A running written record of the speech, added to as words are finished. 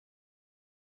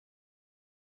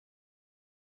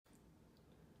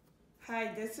Hi,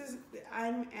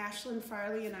 I'm Ashlyn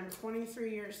Farley and I'm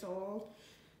 23 years old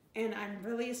and I'm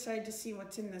really excited to see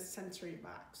what's in this sensory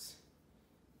box.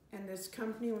 And this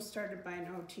company was started by an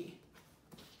OT.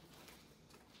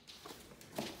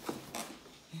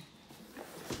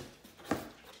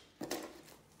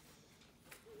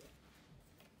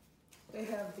 They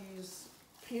have these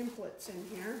pamphlets in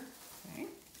here. Okay.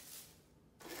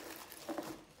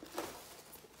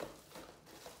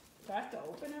 Do I have to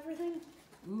open everything?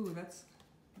 Ooh, let's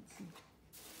see.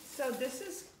 So this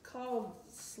is called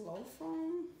slow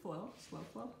foam. Slow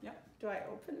flow, yep. Do I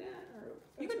open that?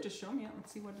 Or You can just show me it,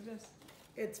 let's see what it is.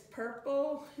 It's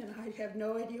purple and I have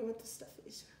no idea what the stuff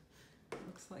is.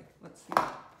 Looks like, let's see.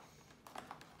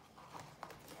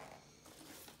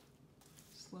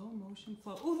 Slow motion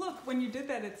flow. Oh, look, when you did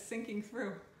that, it's sinking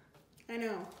through. I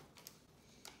know.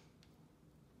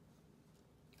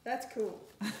 That's cool.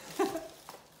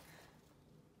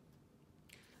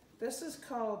 This is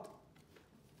called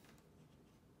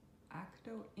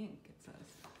Acto Ink, it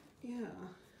says. yeah.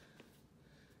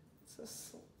 It's a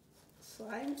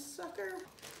slime sucker.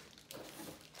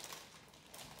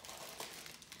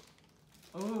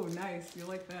 Oh, nice. You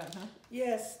like that, huh?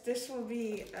 Yes, this will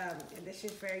be, this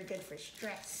is very good for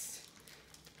stress.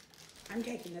 I'm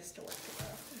taking this to work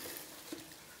tomorrow.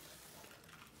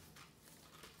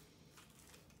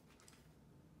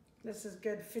 This is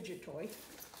good fidget toy.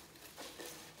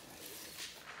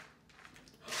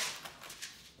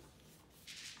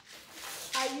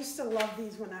 I used to love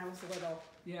these when I was little.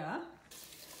 Yeah?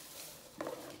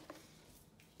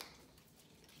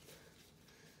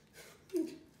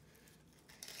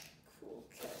 Cool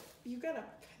cat. You got a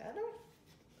pedal?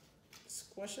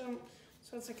 Squish them.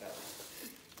 So it's like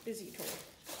a busy toy.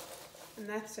 And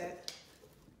that's it.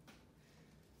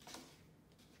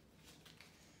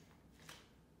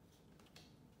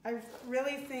 I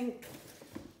really think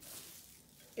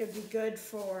it'd be good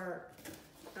for,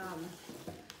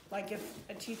 like if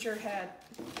a teacher had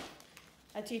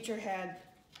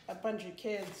a bunch of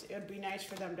kids, it'd be nice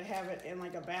for them to have it in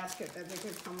like a basket that they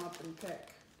could come up and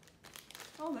pick.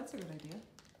 Oh, that's a good idea.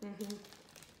 Mm-hmm.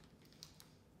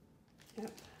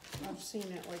 Yep, I've seen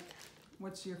it like.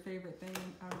 What's your favorite thing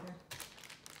out of there?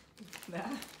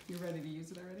 That? You ready to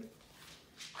use it already?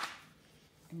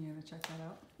 And you gonna check that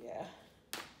out? Yeah.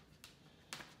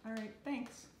 All right,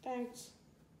 thanks. Thanks.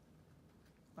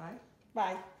 Bye.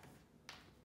 Bye.